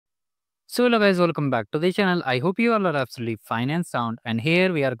So hello guys, welcome back to the channel. I hope you all are absolutely fine and sound, and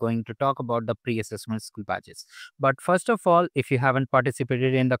here we are going to talk about the pre-assessment skill badges. But first of all, if you haven't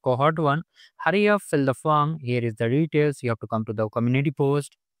participated in the cohort 1, hurry up, fill the form. Here is the details. You have to come to the community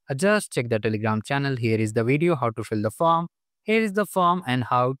post. Just check the Telegram channel. Here is the video how to fill the form. Here is the form and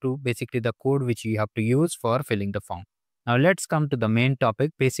how to basically the code which you have to use for filling the form. Now let's come to the main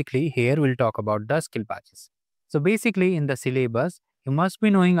topic. Basically here we'll talk about the skill badges. So basically in the syllabus you must be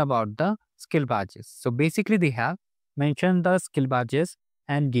knowing about the skill badges. So basically they have mentioned the skill badges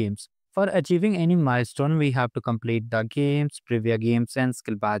and games. For achieving any milestone, we have to complete the games, preview games and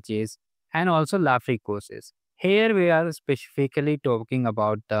skill badges and also lab free courses. Here we are specifically talking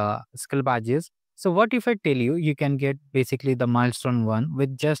about the skill badges. So what if I tell you, you can get basically the milestone one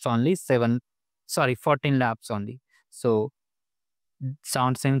with just only 14 labs only. So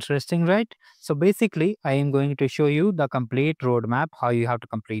sounds interesting, right? So basically, I am going to show you the complete roadmap, how you have to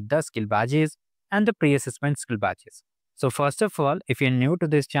complete the skill badges and the pre-assessment skill badges. So first of all, if you're new to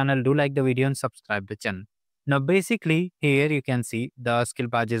this channel, do like the video and subscribe the channel. Now basically, here you can see the skill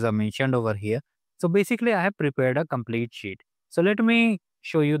badges are mentioned over here. So basically, I have prepared a complete sheet. So let me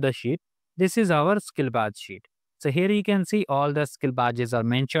show you the sheet. This is our skill badge sheet. So here you can see all the skill badges are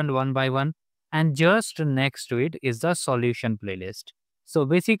mentioned one by one, and just next to it is the solution playlist. So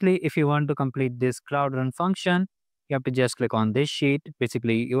basically, if you want to complete this cloud run function, you have to just click on this sheet,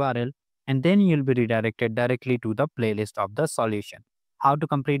 basically URL, and then you'll be redirected directly to the playlist of the solution. How to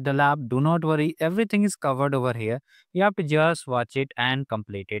complete the lab? Do not worry, everything is covered over here. You have to just watch it and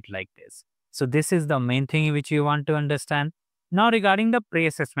complete it like this. So this is the main thing which you want to understand. Now regarding the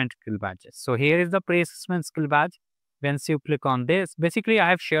pre-assessment skill badges. So here is the pre-assessment skill badge. Once you click on this, basically I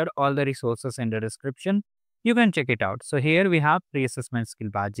have shared all the resources in the description. You can check it out. So here we have pre-assessment skill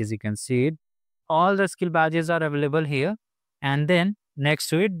badges. You can see it. All the skill badges are available here. And then next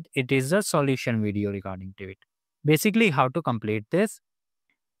to it, it is a solution video regarding to it. Basically how to complete this,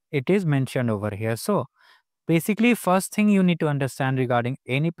 it is mentioned over here. So basically first thing you need to understand regarding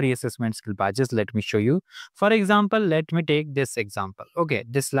any pre-assessment skill badges, let me show you. For example, let me take this example. Okay,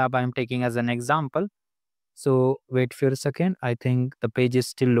 this lab I am taking as an example. So wait for a second. I think the page is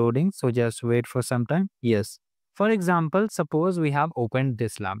still loading. So just wait for some time. Yes. For example, suppose we have opened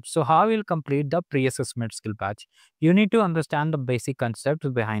this lab. So how we'll complete the pre-assessment skill batch? You need to understand the basic concepts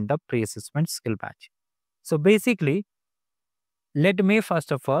behind the pre-assessment skill batch. So basically, let me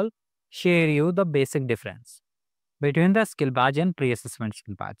first of all share you the basic difference between the skill badge and pre-assessment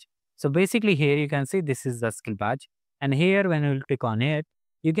skill badge. So basically here you can see this is the skill badge, and here when you click on it,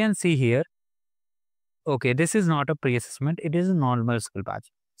 you can see here. Okay, this is not a pre-assessment, it is a normal skill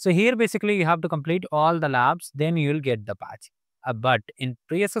badge. So here basically you have to complete all the labs, then you will get the badge. But in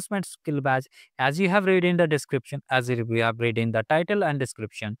pre-assessment skill badge, as you have read in the description, as we have read in the title and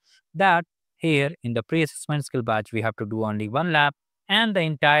description, that here in the pre-assessment skill badge, we have to do only one lab and the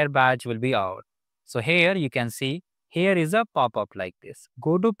entire badge will be out. So here you can see, here is a pop-up like this.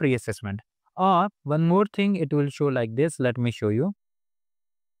 Go to pre-assessment. Or one more thing, it will show like this. Let me show you.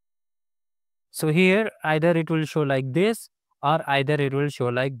 So here either it will show like this or either it will show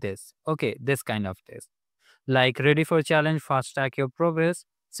like this. Okay, this kind of this. Like ready for challenge, fast track your progress.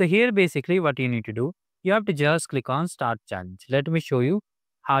 So here basically what you need to do, you have to just click on start challenge. Let me show you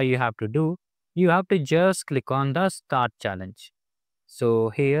how you have to do. You have to just click on the start challenge. So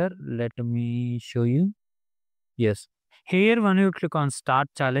here let me show you. Yes. Here when you click on start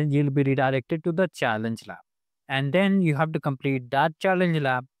challenge, you'll be redirected to the challenge lab. And then you have to complete that challenge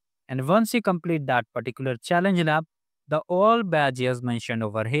lab. And once you complete that particular challenge lab, the all badges mentioned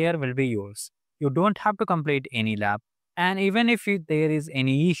over here will be yours. You don't have to complete any lab. And even if there is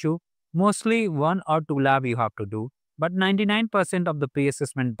any issue, mostly one or two lab you have to do. But 99% of the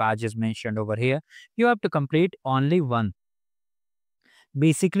pre-assessment badges mentioned over here, you have to complete only one.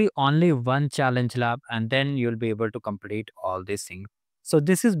 Basically only one challenge lab, and then you'll be able to complete all these things. So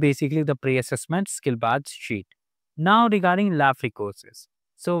this is basically the pre-assessment skill badge sheet. Now regarding lab free courses.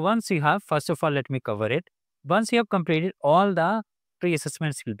 So once you have, first of all, let me cover it. Once you have completed all the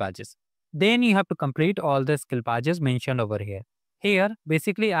pre-assessment skill badges, then you have to complete all the skill badges mentioned over here. Here,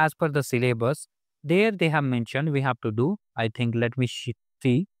 basically as per the syllabus, there they have mentioned we have to do, I think, let me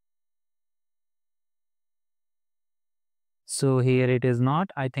see. So here it is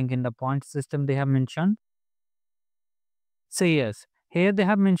not, I think in the point system they have mentioned. So yes, here they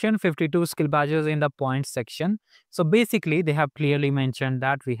have mentioned 52 skill badges in the points section. So basically they have clearly mentioned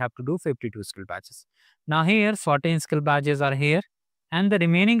that we have to do 52 skill badges. Now here 14 skill badges are here, and the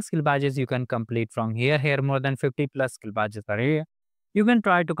remaining skill badges you can complete from here. Here more than 50 plus skill badges are here. You can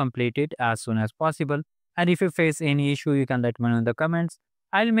try to complete it as soon as possible. And if you face any issue, you can let me know in the comments.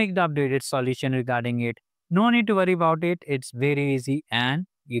 I'll make the updated solution regarding it. No need to worry about it. It's very easy and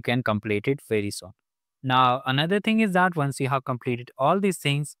you can complete it very soon. Now, another thing is that once you have completed all these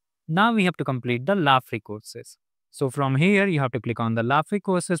things, now we have to complete the lab free courses. So from here, you have to click on the lab free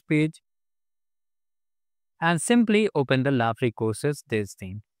courses page and simply open the lab free courses this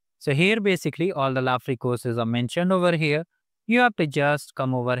thing. So here basically all the lab free courses are mentioned over here. You have to just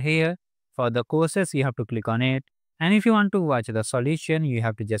come over here for the courses, you have to click on it. And if you want to watch the solution, you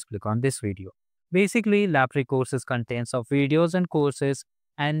have to just click on this video. Basically, lab free courses contains of videos and courses,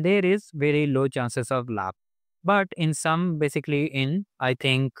 and there is very low chances of lab. But in some, basically in I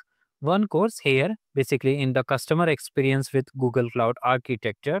think one course here, basically in the customer experience with Google Cloud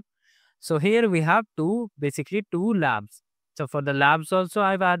Architecture, so here we have basically two labs. So for the labs also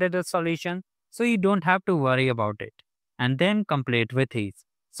I've added a solution. So you don't have to worry about it. And then complete with ease.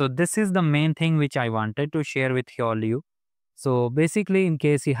 So this is the main thing which I wanted to share with all you. So basically in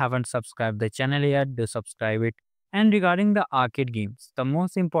case you haven't subscribed the channel yet, do subscribe it. And regarding the arcade games, the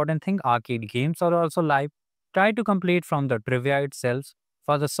most important thing, arcade games are also live. Try to complete from the trivia itself.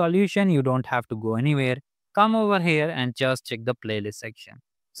 For the solution, you don't have to go anywhere. Come over here and just check the playlist section.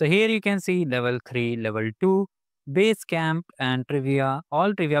 So here you can see level 3, level 2, base camp and trivia.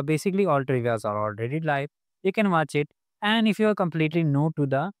 All trivia, basically all trivias are already live. You can watch it. And if you are completely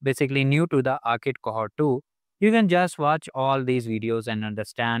basically new to the arcade cohort 2, you can just watch all these videos and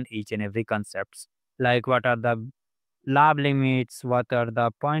understand each and every concepts. Like what are the lab limits, what are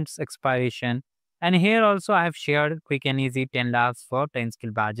the points expiration. And here also I have shared quick and easy 10 labs for 10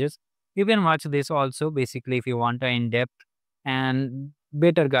 skill badges. You can watch this also basically if you want an in-depth and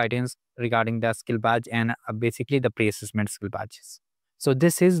better guidance regarding the skill badge and basically the pre-assessment skill badges. So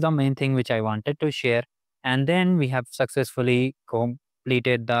this is the main thing which I wanted to share. And then we have successfully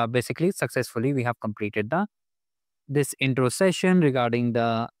completed we have completed this intro session regarding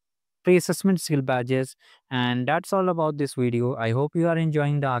the pre-assessment skill badges. And that's all about this video. I hope you are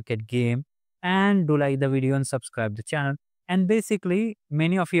enjoying the arcade game and do like the video and subscribe the channel. And basically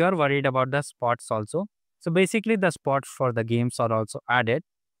many of you are worried about the spots also. So basically the spots for the games are also added.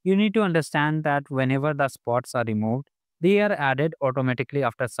 You need to understand that whenever the spots are removed, they are added automatically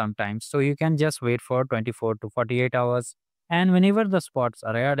after some time. So you can just wait for 24 to 48 hours. And whenever the spots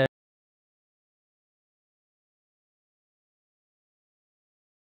are added,